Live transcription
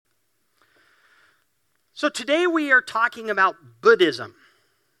So today we are talking about Buddhism.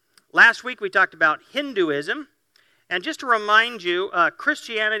 Last week we talked about Hinduism. And just to remind you,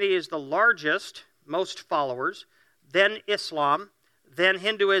 Christianity is the largest, most followers, then Islam, then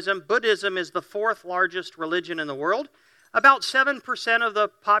Hinduism. Buddhism is the fourth largest religion in the world. About 7% of the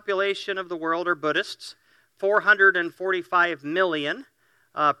population of the world are Buddhists, 445 million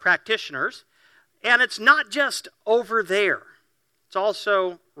practitioners. And it's not just over there. It's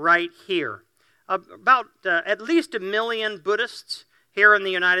also right here. About at least 1 million Buddhists here in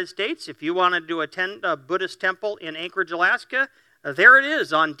the United States. If you wanted to attend a Buddhist temple in Anchorage, Alaska, there it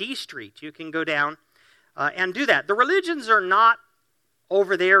is on D Street. You can go down and do that. The religions are not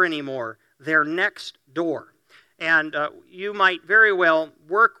over there anymore. They're next door. And you might very well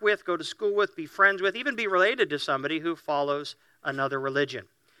work with, go to school with, be friends with, even be related to somebody who follows another religion.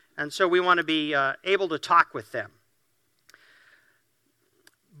 And so we want to be able to talk with them.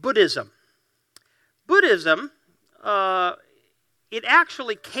 Buddhism. Buddhism, it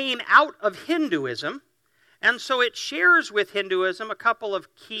actually came out of Hinduism, and so it shares with Hinduism a couple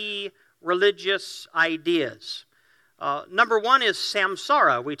of key religious ideas. Number one is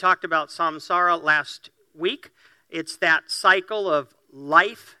samsara. We talked about samsara last week. It's that cycle of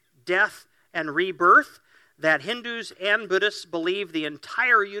life, death, and rebirth that Hindus and Buddhists believe the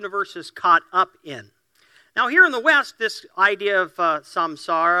entire universe is caught up in. Now here in the West, this idea of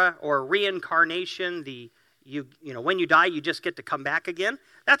samsara or reincarnation, when you die, you just get to come back again,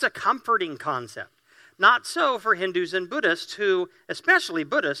 that's a comforting concept. Not so for Hindus and Buddhists especially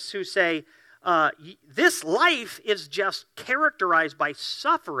Buddhists, who say, this life is just characterized by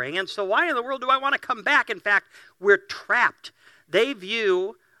suffering, and so why in the world do I want to come back? In fact, we're trapped. They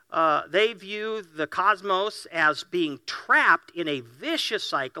view the cosmos as being trapped in a vicious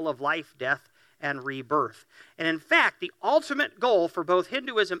cycle of life, death, and rebirth. And in fact, the ultimate goal for both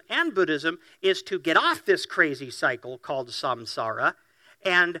Hinduism and Buddhism is to get off this crazy cycle called samsara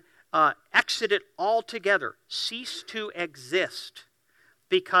and exit it altogether, cease to exist,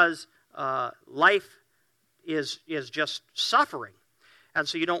 because life is just suffering. And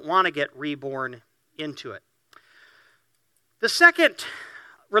so you don't want to get reborn into it. The second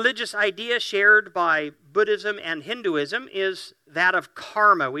religious idea shared by Buddhism and Hinduism is that of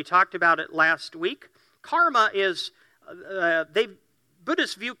karma. We talked about it last week. Karma is,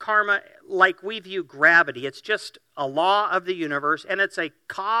 Buddhists view karma like we view gravity. It's just a law of the universe, and it's a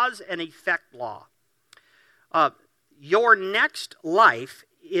cause and effect law. Your next life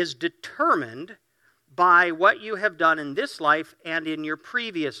is determined by what you have done in this life and in your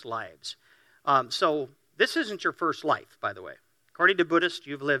previous lives. So this isn't your first life, by the way. According to Buddhists,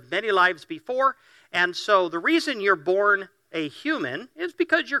 you've lived many lives before, and so the reason you're born a human is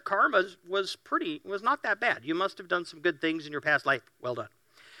because your karma was not that bad. You must have done some good things in your past life. Well done.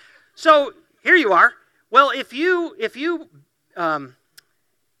 So here you are. Well, if you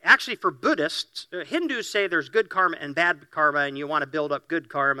actually for Buddhists, Hindus say there's good karma and bad karma, and you want to build up good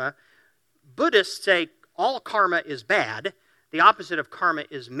karma. Buddhists say all karma is bad. The opposite of karma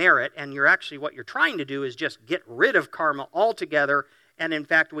is merit, and what you're trying to do is just get rid of karma altogether. And in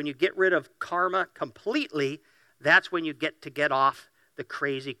fact, when you get rid of karma completely, that's when you get off the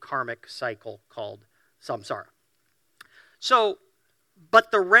crazy karmic cycle called samsara. So,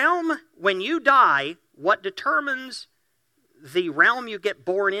 but the realm, when you die, what determines the realm you get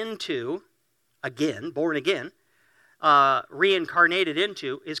born into, reincarnated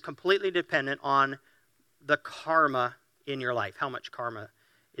into, is completely dependent on the karma in your life, how much karma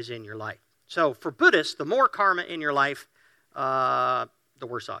is in your life. So for Buddhists, the more karma in your life, the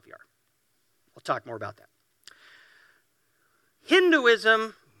worse off you are. We'll talk more about that.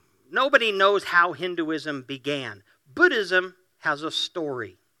 Hinduism, nobody knows how Hinduism began. Buddhism has a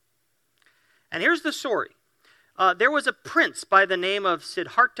story. And here's the story. There was a prince by the name of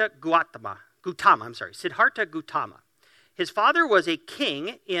Siddhartha Gautama. His father was a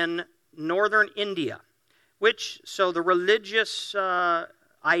king in northern India, so the religious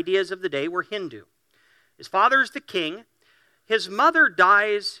ideas of the day were Hindu. His father is the king. His mother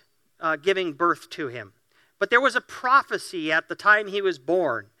dies giving birth to him. But there was a prophecy at the time he was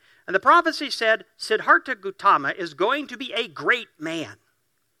born. And the prophecy said, Siddhartha Gautama is going to be a great man.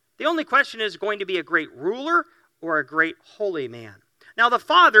 The only question is going to be a great ruler or a great holy man. Now the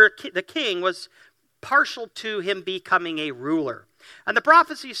father, the king, was partial to him becoming a ruler. And the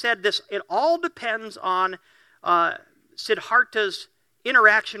prophecy said this, it all depends on Siddhartha's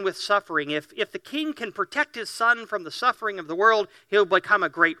interaction with suffering. If the king can protect his son from the suffering of the world, he'll become a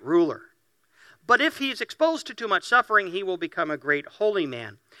great ruler. But if he's exposed to too much suffering, he will become a great holy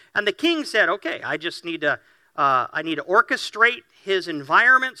man. And the king said, okay, I just need to I need to orchestrate his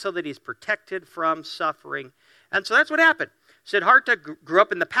environment so that he's protected from suffering. And so that's what happened. Siddhartha grew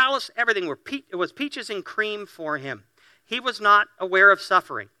up in the palace. Everything was peaches and cream for him. He was not aware of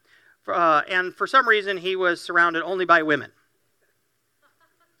suffering. And for some reason, he was surrounded only by women.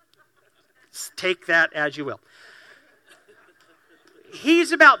 Take that as you will.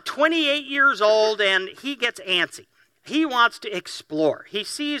 He's about 28 years old, and he gets antsy. He wants to explore. He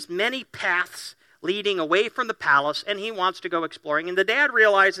sees many paths leading away from the palace, and he wants to go exploring. And the dad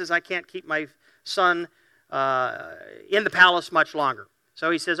realizes, I can't keep my son in the palace much longer.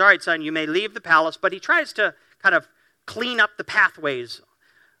 So he says, all right, son, you may leave the palace, but he tries to kind of clean up the pathways.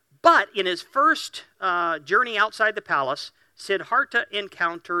 But in his first journey outside the palace, Siddhartha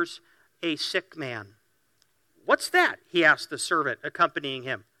encounters a sick man. What's that? He asked the servant accompanying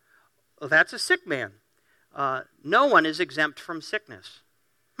him. Well, that's a sick man. No one is exempt from sickness.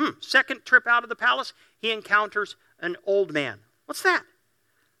 Second trip out of the palace, he encounters an old man. What's that?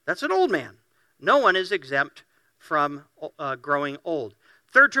 That's an old man. No one is exempt from growing old.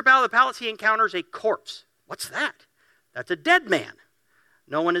 Third trip out of the palace, he encounters a corpse. What's that? That's a dead man.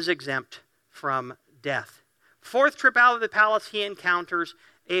 No one is exempt from death. Fourth trip out of the palace, he encounters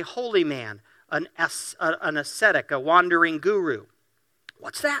a holy man, an ascetic, a wandering guru.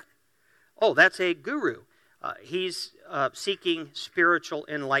 What's that? Oh, that's a guru. He's seeking spiritual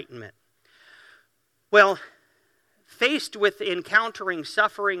enlightenment. Well, faced with encountering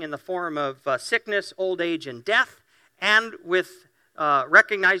suffering in the form of sickness, old age, and death, and with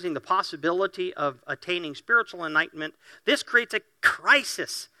recognizing the possibility of attaining spiritual enlightenment, this creates a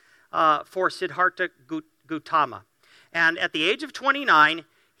crisis for Siddhartha Gautama. And at the age of 29,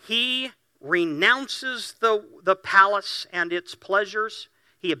 he renounces the palace and its pleasures.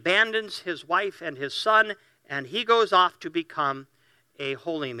 He abandons his wife and his son, and he goes off to become a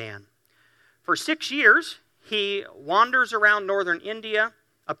holy man. For 6 years, he wanders around northern India,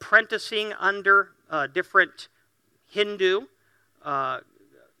 apprenticing under different Hindu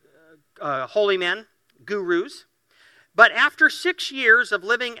holy men, gurus. But after 6 years of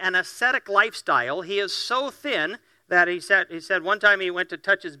living an ascetic lifestyle, he is so thin that he said one time he went to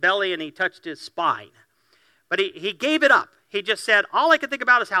touch his belly and he touched his spine. But he gave it up. He just said, all I can think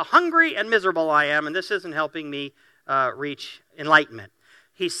about is how hungry and miserable I am, and this isn't helping me reach enlightenment.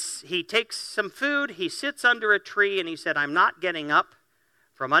 He takes some food, he sits under a tree, and he said, I'm not getting up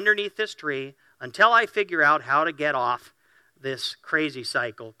from underneath this tree until I figure out how to get off this crazy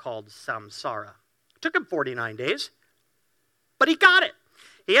cycle called samsara. It took him 49 days, but he got it.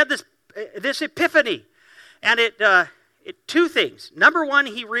 He had this epiphany, and it two things. Number one,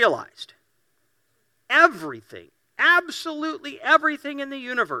 he realized everything, absolutely everything in the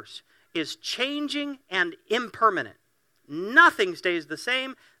universe is changing and impermanent. Nothing stays the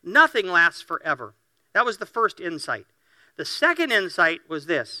same. Nothing lasts forever. That was the first insight. The second insight was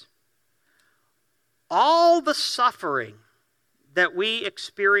this. All the suffering that we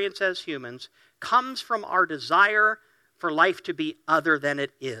experience as humans comes from our desire for life to be other than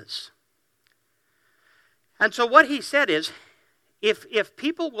it is. And so what he said is, if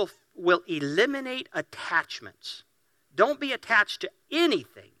people will eliminate attachments, don't be attached to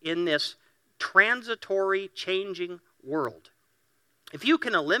anything in this transitory, changing world. If you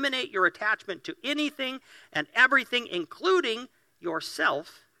can eliminate your attachment to anything and everything, including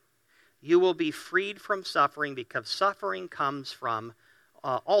yourself, you will be freed from suffering, because suffering comes from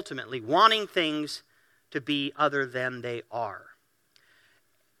ultimately wanting things to be other than they are.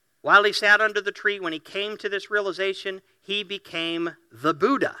 While he sat under the tree, when he came to this realization, he became the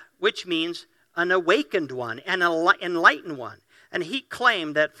Buddha, which means an awakened one, an enlightened one. And he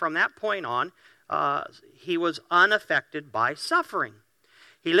claimed that from that point on, he was unaffected by suffering.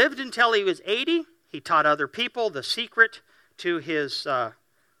 He lived until he was 80. He taught other people the secret to his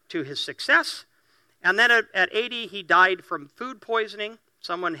success. And then at 80, he died from food poisoning.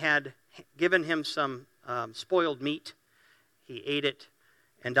 Someone had given him some spoiled meat. He ate it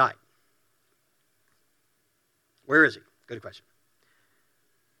and died. Where is he? Good question.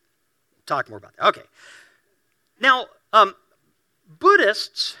 Talk more about that. Okay. Now,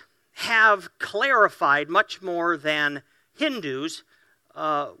 Buddhists have clarified much more than Hindus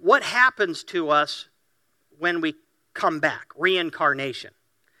what happens to us when we come back, reincarnation.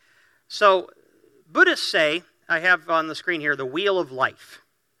 So Buddhists say, I have on the screen here, the wheel of life.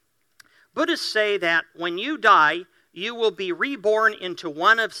 Buddhists say that when you die, you will be reborn into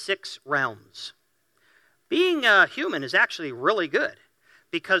one of 6 realms. Being a human is actually really good,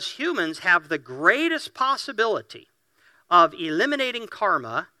 because humans have the greatest possibility of eliminating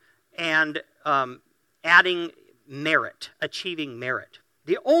karma and adding merit, achieving merit.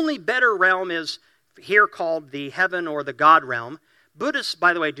 The only better realm is here called the heaven or the God realm. Buddhists,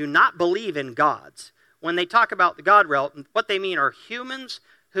 by the way, do not believe in gods. When they talk about the God realm, what they mean are humans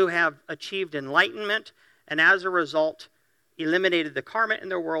who have achieved enlightenment and as a result eliminated the karma in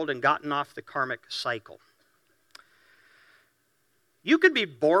their world and gotten off the karmic cycle. You could be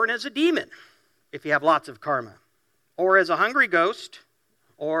born as a demon if you have lots of karma, or as a hungry ghost,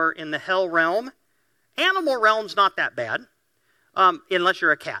 or in the hell realm. Animal realm's not that bad, unless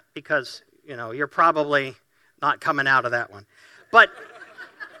you're a cat, because you're probably not coming out of that one. But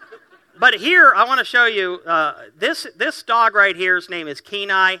here I want to show you this dog right here. His name is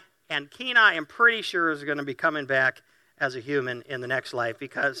Kenai, and Kenai, I'm pretty sure, is going to be coming back as a human in the next life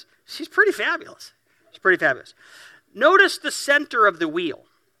because she's pretty fabulous. She's pretty fabulous. Notice the center of the wheel.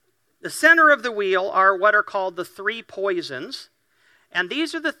 The center of the wheel are what are called the three poisons, and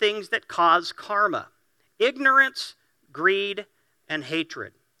these are the things that cause karma: ignorance, greed, and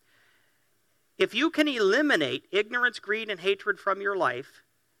hatred. If you can eliminate ignorance, greed, and hatred from your life,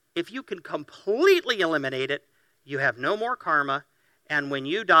 if you can completely eliminate it, you have no more karma, and when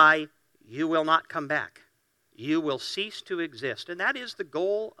you die, you will not come back. You will cease to exist, and that is the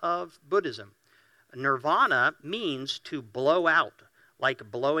goal of Buddhism. Nirvana means to blow out,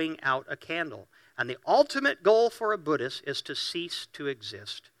 like blowing out a candle. And the ultimate goal for a Buddhist is to cease to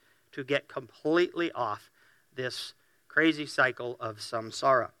exist, to get completely off this crazy cycle of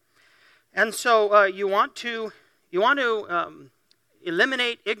samsara. And so you want to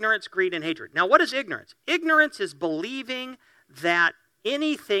eliminate ignorance, greed, and hatred. Now, what is ignorance? Ignorance is believing that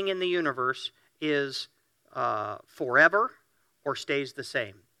anything in the universe is forever or stays the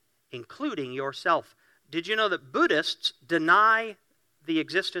same, including yourself. Did you know that Buddhists deny the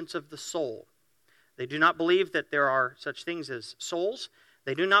existence of the soul? They do not believe that there are such things as souls.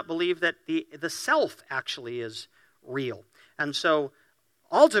 They do not believe that the self actually is real. And so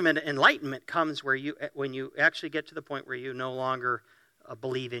ultimate enlightenment comes when you actually get to the point where you no longer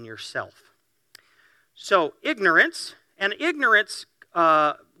believe in yourself. So ignorance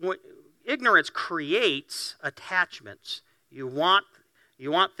creates attachments. You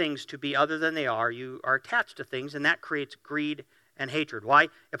want things to be other than they are. You are attached to things, and that creates greed and hatred. Why?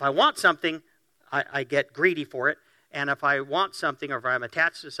 If I want something, I get greedy for it. And if I want something, or if I'm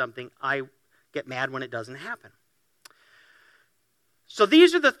attached to something, I get mad when it doesn't happen. So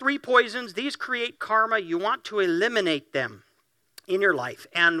these are the three poisons. These create karma. You want to eliminate them in your life.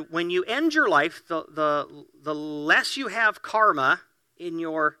 And when you end your life, the less you have karma in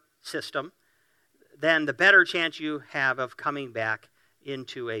your system, then the better chance you have of coming back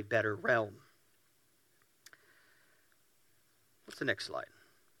into a better realm. What's the next slide?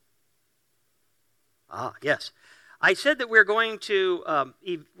 Yes. I said that we're going to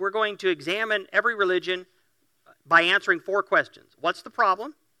examine every religion by answering 4 questions. What's the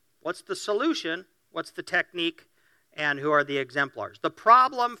problem? What's the solution? What's the technique? And who are the exemplars? The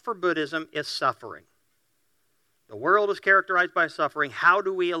problem for Buddhism is suffering. The world is characterized by suffering. How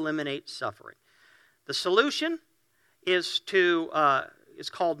do we eliminate suffering? The solution is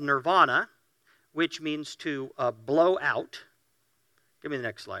called nirvana, which means to blow out. Give me the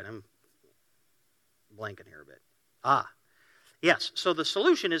next slide. I'm blanking here a bit. Yes. So the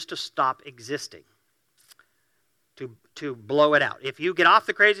solution is to stop existing, to blow it out. If you get off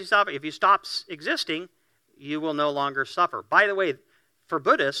the crazy stuff, if you stop existing, you will no longer suffer. By the way, for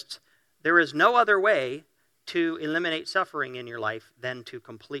Buddhists, there is no other way to eliminate suffering in your life than to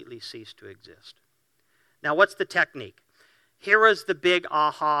completely cease to exist. Now, what's the technique? Here is the big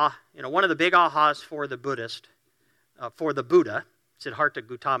aha. One of the big ahas for the for the Buddha, Siddhartha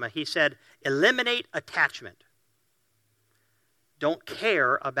Gautama. He said, eliminate attachment. Don't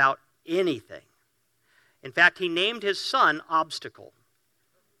care about anything. In fact, he named his son Obstacle,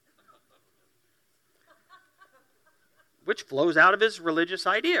 which flows out of his religious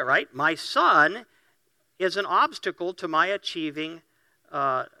idea, right? My son is an obstacle to my achieving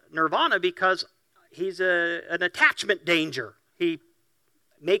nirvana because he's an attachment danger. He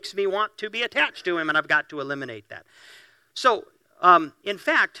makes me want to be attached to him, and I've got to eliminate that. So, in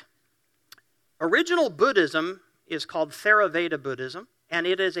fact, original Buddhism is called Theravada Buddhism, and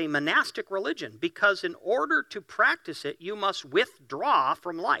it is a monastic religion because in order to practice it, you must withdraw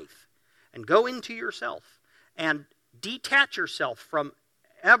from life and go into yourself and detach yourself from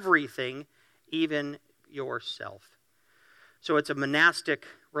everything, even yourself. So it's a monastic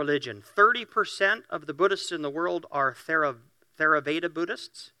religion. 30% of the Buddhists in the world are Theravada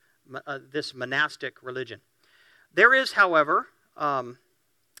Buddhists, this monastic religion. There is, however,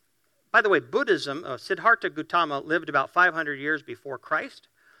 by the way, Buddhism, Siddhartha Gautama lived about 500 years before Christ,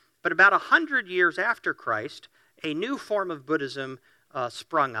 but about 100 years after Christ, a new form of Buddhism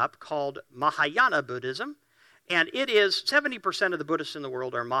sprung up called Mahayana Buddhism. And it is 70% of the Buddhists in the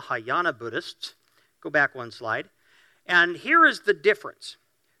world are Mahayana Buddhists. Go back one slide. And here is the difference.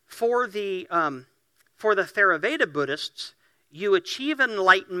 For the Theravada Buddhists, you achieve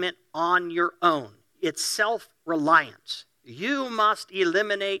enlightenment on your own. It's self-reliance. You must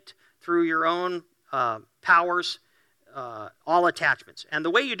eliminate through your own powers all attachments. And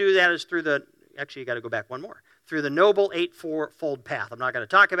the way you do that is through actually you got to go back one more, through the Noble Eightfold Path. I'm not going to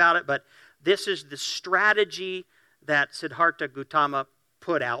talk about it, but this is the strategy that Siddhartha Gautama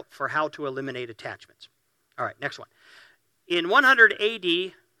put out for how to eliminate attachments. All right, next one. In 100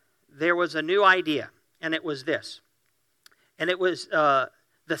 AD, there was a new idea, and it was this. And it was the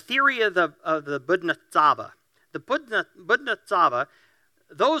theory of the Bodhisattva. The Bodhisattva,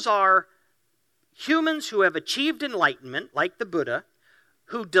 those are humans who have achieved enlightenment, like the Buddha,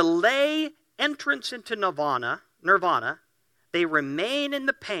 who delay entrance into nirvana. They remain in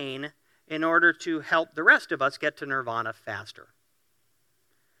the pain in order to help the rest of us get to nirvana faster.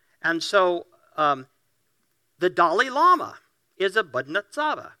 And so the Dalai Lama is a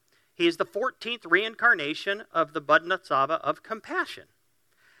Bodhisattva. He is the 14th reincarnation of the Bodhisattva of compassion.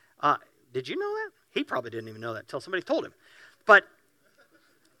 Did you know that? He probably didn't even know that until somebody told him. But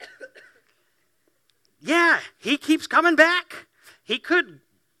yeah, he keeps coming back. He could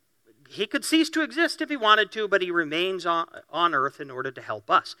cease to exist if he wanted to, but he remains on earth in order to help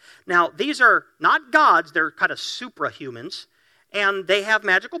us. Now, these are not gods. They're kind of suprahumans, and they have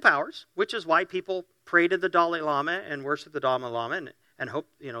magical powers, which is why people pray to the Dalai Lama and worship the Dalai Lama and hope,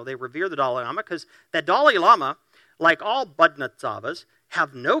 they revere the Dalai Lama, because that Dalai Lama, like all Bodhisattvas,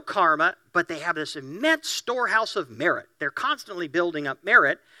 have no karma, but they have this immense storehouse of merit. They're constantly building up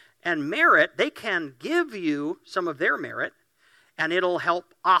merit, and merit, they can give you some of their merit, and it'll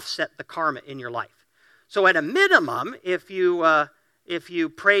help offset the karma in your life. So at a minimum, if you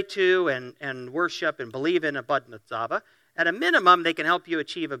pray to and worship and believe in a Bodhisattva, at a minimum, they can help you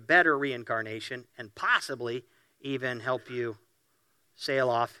achieve a better reincarnation and possibly even help you sail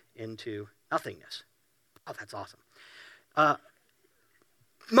off into nothingness. Oh, that's awesome.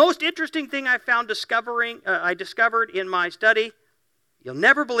 Most interesting thing I discovered in my study, you'll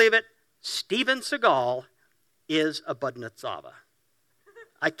never believe it, Steven Seagal is a Bodhisattva.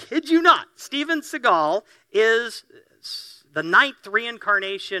 I kid you not. Steven Seagal is the 9th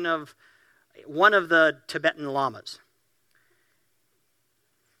reincarnation of one of the Tibetan lamas.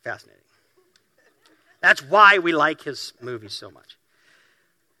 Fascinating. That's why we like his movies so much.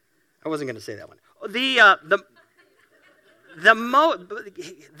 I wasn't going to say that one.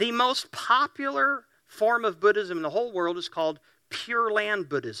 The most popular form of Buddhism in the whole world is called Pure Land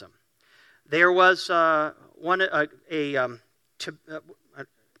Buddhism. There was a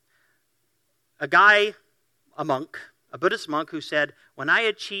monk, a Buddhist monk, who said, when I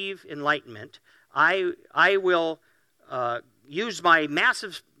achieve enlightenment, I will use my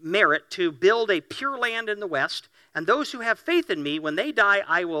massive merit to build a pure land in the West, and those who have faith in me, when they die,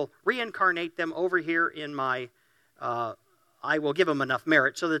 I will reincarnate them over here in my, I will give them enough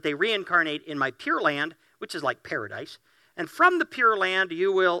merit so that they reincarnate in my pure land, which is like paradise. And from the pure land,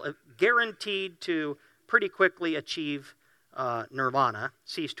 you will guaranteed to pretty quickly achieve nirvana,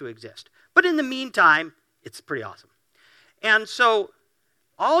 cease to exist. But in the meantime, it's pretty awesome. And so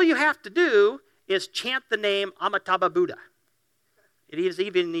all you have to do is chant the name Amitabha Buddha. It is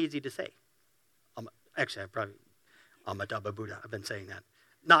even easy to say. Actually, I probably Amitabha Buddha. I've been saying that.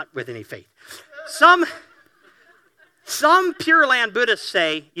 Not with any faith. Some Pure Land Buddhists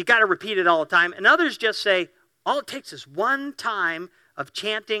say you got to repeat it all the time, and others just say all it takes is one time of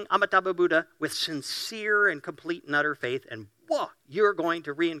chanting Amitabha Buddha with sincere and complete and utter faith, and whoa, you're going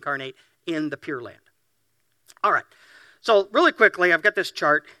to reincarnate in the Pure Land. All right. So really quickly, I've got this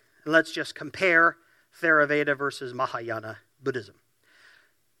chart, and let's just compare Theravada versus Mahayana Buddhism.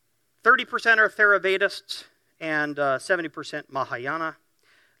 30% are Theravadists and 70% Mahayana.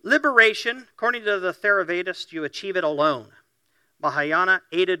 Liberation, according to the Theravadists, you achieve it alone. Mahayana,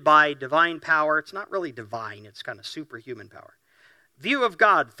 aided by divine power. It's not really divine, it's kind of superhuman power. View of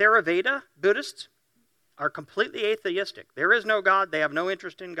God, Theravada Buddhists are completely atheistic. There is no God, they have no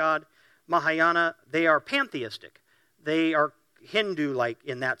interest in God. Mahayana, they are pantheistic. They are Hindu-like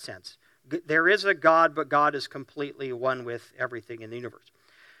in that sense. There is a God, but God is completely one with everything in the universe.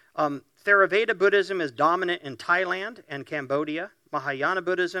 Theravada Buddhism is dominant in Thailand and Cambodia. Mahayana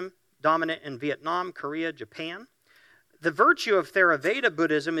Buddhism, dominant in Vietnam, Korea, Japan. The virtue of Theravada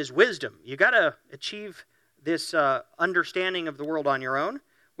Buddhism is wisdom. You got to achieve this understanding of the world on your own.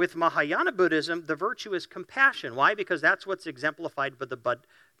 With Mahayana Buddhism, the virtue is compassion. Why? Because that's what's exemplified by the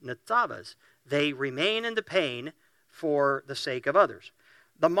Bodhisattvas. They remain in the pain for the sake of others.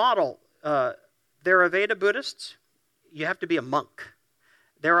 The model, Theravada Buddhists, you have to be a monk.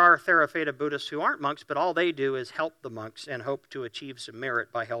 There are Theravada Buddhists who aren't monks, but all they do is help the monks and hope to achieve some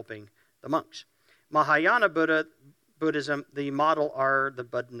merit by helping the monks. Mahayana Buddhism, the model are the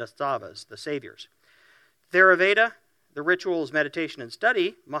Bodhisattvas, the saviors. Theravada, the ritual is meditation and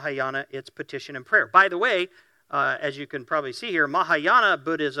study. Mahayana, it's petition and prayer. By the way, as you can probably see here, Mahayana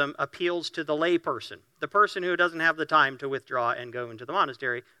Buddhism appeals to the layperson, the person who doesn't have the time to withdraw and go into the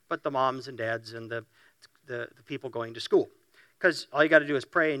monastery, but the moms and dads and the people going to school. Because all you got to do is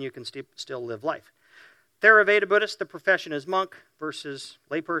pray and you can still live life. Theravada Buddhist, the profession is monk versus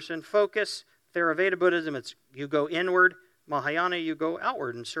layperson. Focus, Theravada Buddhism, it's you go inward. Mahayana, you go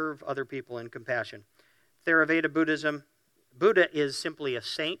outward and serve other people in compassion. Theravada Buddhism, Buddha is simply a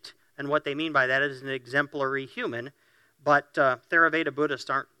saint, and what they mean by that is an exemplary human. But Theravada Buddhists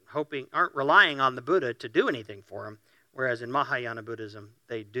aren't relying on the Buddha to do anything for them, whereas in Mahayana Buddhism,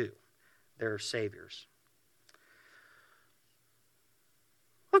 they do. They're saviors.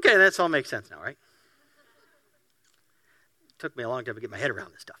 Okay, that all makes sense now, right? It took me a long time to get my head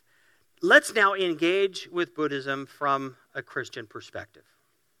around this stuff. Let's now engage with Buddhism from a Christian perspective.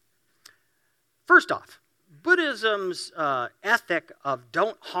 First off, Buddhism's ethic of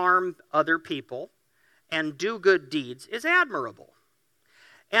don't harm other people and do good deeds is admirable.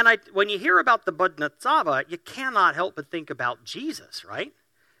 And when you hear about the Bodhisattva, you cannot help but think about Jesus, right?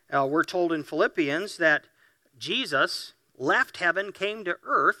 We're told in Philippians that Jesus left heaven, came to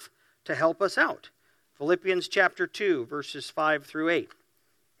earth to help us out. Philippians chapter 2, verses 5 through 8.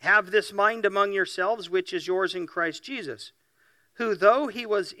 Have this mind among yourselves, which is yours in Christ Jesus, who, though he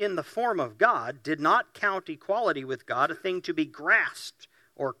was in the form of God, did not count equality with God a thing to be grasped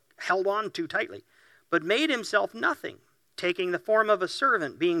or held on to tightly, but made himself nothing, taking the form of a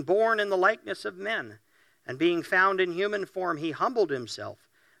servant, being born in the likeness of men, and being found in human form, he humbled himself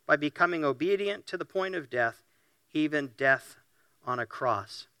by becoming obedient to the point of death, even death on a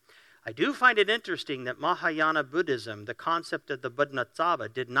cross. I do find it interesting that Mahayana Buddhism, the concept of the Bodhisattva,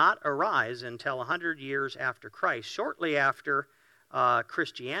 did not arise until 100 years after Christ, shortly after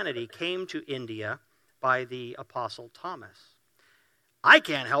Christianity came to India by the Apostle Thomas. I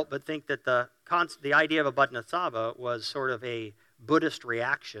can't help but think that the idea of a Bodhisattva was sort of a Buddhist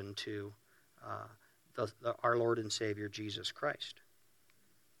reaction to our Lord and Savior Jesus Christ.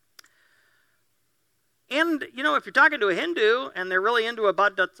 And, if you're talking to a Hindu and they're really into a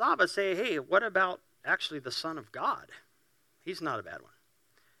Bodhisattva, say, hey, what about actually the Son of God? He's not a bad one.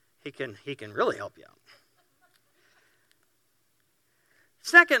 He can really help you out.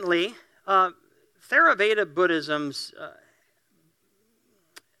 Secondly, Theravada Buddhism's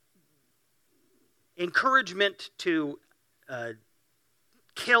encouragement to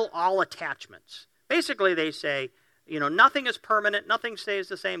kill all attachments. Basically, they say, nothing is permanent, nothing stays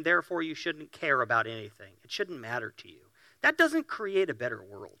the same, therefore you shouldn't care about anything. It shouldn't matter to you. That doesn't create a better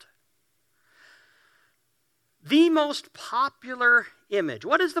world. The most popular image,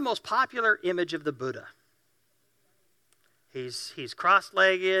 what is the most popular image of the Buddha? He's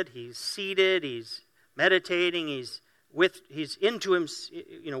cross-legged, he's seated, he's meditating, he's into him,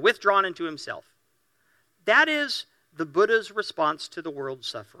 withdrawn into himself. That is the Buddha's response to the world's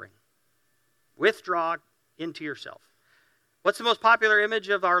suffering. Withdraw into yourself. What's the most popular image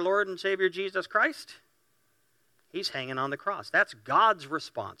of our Lord and Savior Jesus Christ? He's hanging on the cross. That's God's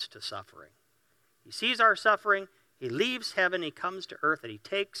response to suffering. He sees our suffering, he leaves heaven, he comes to earth, and he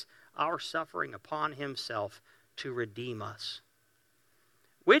takes our suffering upon himself to redeem us.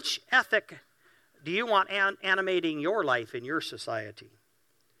 Which ethic do you want animating your life in your society?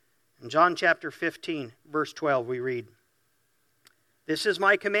 In John chapter 15, verse 12, we read, "This is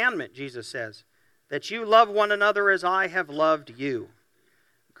my commandment," Jesus says, "that you love one another as I have loved you.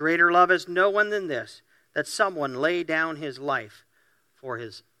 Greater love is no one than this, that someone lay down his life for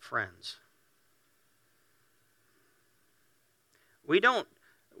his friends." We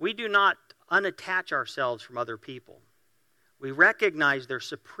do not unattach ourselves from other people. We recognize their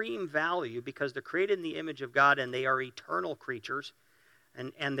supreme value because they're created in the image of God and they are eternal creatures,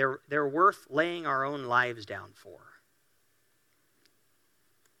 and they're worth laying our own lives down for.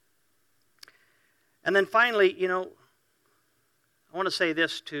 And then finally, I want to say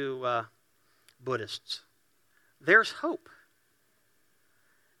this to Buddhists. There's hope.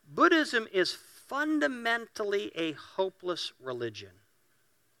 Buddhism is fundamentally a hopeless religion.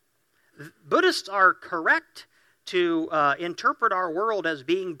 Buddhists are correct to interpret our world as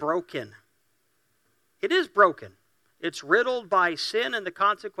being broken. It is broken. It's riddled by sin and the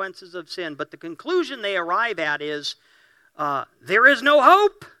consequences of sin. But the conclusion they arrive at is there is no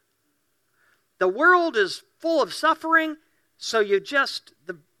hope. The world is full of suffering, so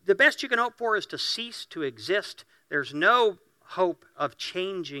the best you can hope for is to cease to exist. There's no hope of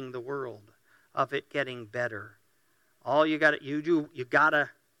changing the world, of it getting better. All you got to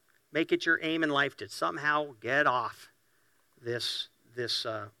make it your aim in life to somehow get off this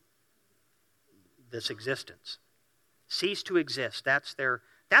existence. Cease to exist. That's their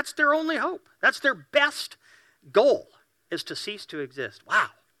only hope. That's their best goal, is to cease to exist. Wow.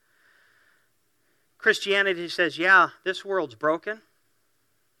 Christianity says, yeah, this world's broken,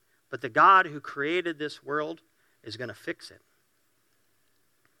 but the God who created this world is going to fix it.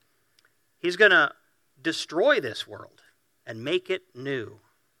 He's going to destroy this world and make it new.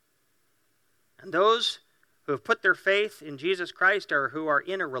 And those who have put their faith in Jesus Christ, or who are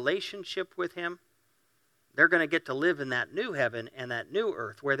in a relationship with him, they're going to get to live in that new heaven and that new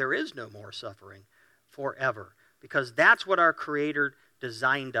earth where there is no more suffering forever, because that's what our Creator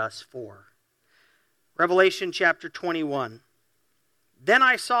designed us for. Revelation chapter 21. Then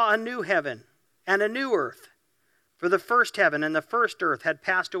I saw a new heaven and a new earth, for the first heaven and the first earth had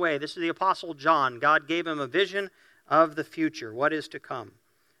passed away. This is the Apostle John. God gave him a vision of the future, what is to come.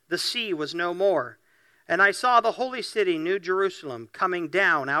 The sea was no more. And I saw the holy city, New Jerusalem, coming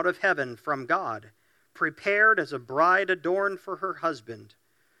down out of heaven from God, prepared as a bride adorned for her husband.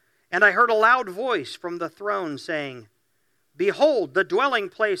 And I heard a loud voice from the throne saying, Behold, the dwelling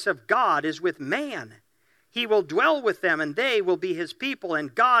place of God is with man. He will dwell with them, and they will be his people,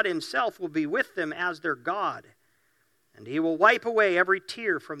 and God himself will be with them as their God. And he will wipe away every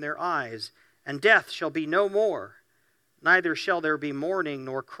tear from their eyes, and death shall be no more. Neither shall there be mourning,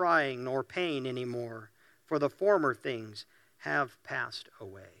 nor crying, nor pain any more, for the former things have passed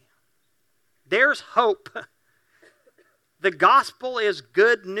away. There's hope. The gospel is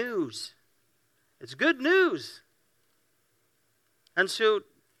good news. It's good news. And so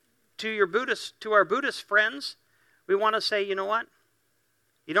to our Buddhist friends, we want to say, you know what?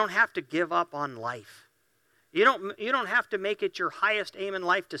 You don't have to give up on life. You don't have to make it your highest aim in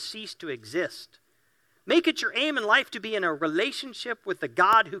life to cease to exist. Make it your aim in life to be in a relationship with the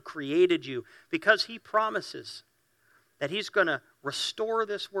God who created you, because he promises that he's going to restore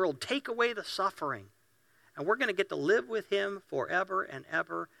this world, take away the suffering, and we're going to get to live with him forever and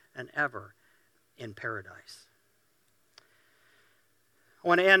ever and ever in paradise. I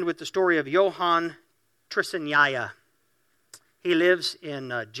want to end with the story of Johann Trisanyaya. He lives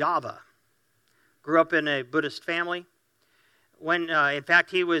in Java. Grew up in a Buddhist family. In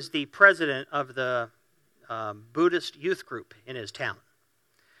fact, he was the president of the Buddhist youth group in his town.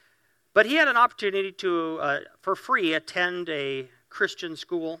 But he had an opportunity to, for free, attend a Christian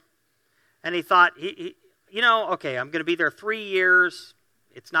school. And he thought, okay, I'm going to be there 3 years.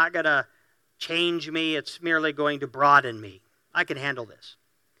 It's not going to change me. It's merely going to broaden me. I can handle this.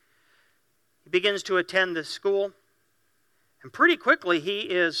 He begins to attend this school. And pretty quickly,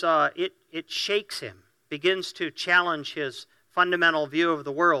 it shakes him. Begins to challenge his fundamental view of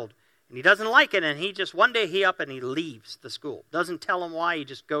the world. And he doesn't like it, and one day he leaves the school. Doesn't tell him why, he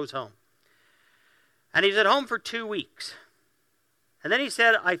just goes home. And he's at home for 2 weeks. And then he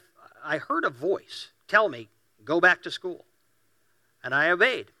said, I heard a voice tell me, go back to school. And I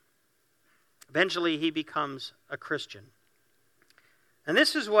obeyed. Eventually he becomes a Christian. And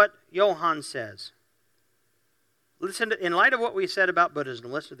this is what Johann says. In light of what we said about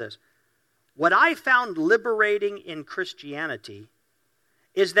Buddhism, listen to this. What I found liberating in Christianity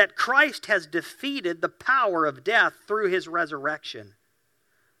is that Christ has defeated the power of death through his resurrection.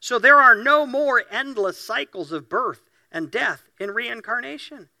 So there are no more endless cycles of birth and death in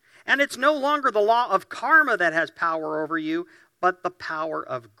reincarnation. And it's no longer the law of karma that has power over you, but the power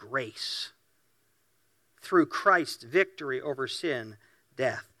of grace through Christ's victory over sin,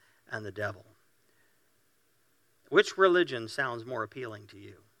 death, and the devil. Which religion sounds more appealing to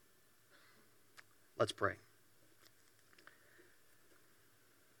you? Let's pray.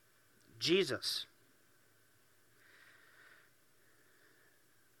 Jesus,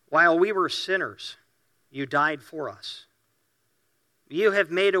 while we were sinners, you died for us. You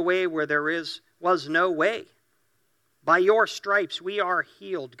have made a way where there was no way. By your stripes we are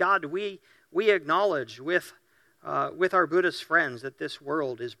healed. God, we acknowledge with our Buddhist friends that this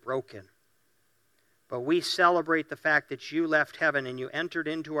world is broken. But we celebrate the fact that you left heaven and you entered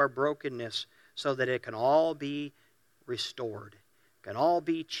into our brokenness so that it can all be restored, can all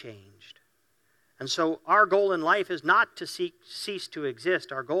be changed. And so our goal in life is not to cease to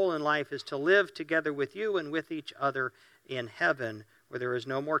exist. Our goal in life is to live together with you and with each other in heaven, where there is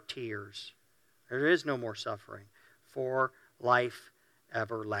no more tears, there is no more suffering, for life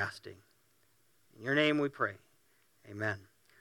everlasting. In your name we pray. Amen.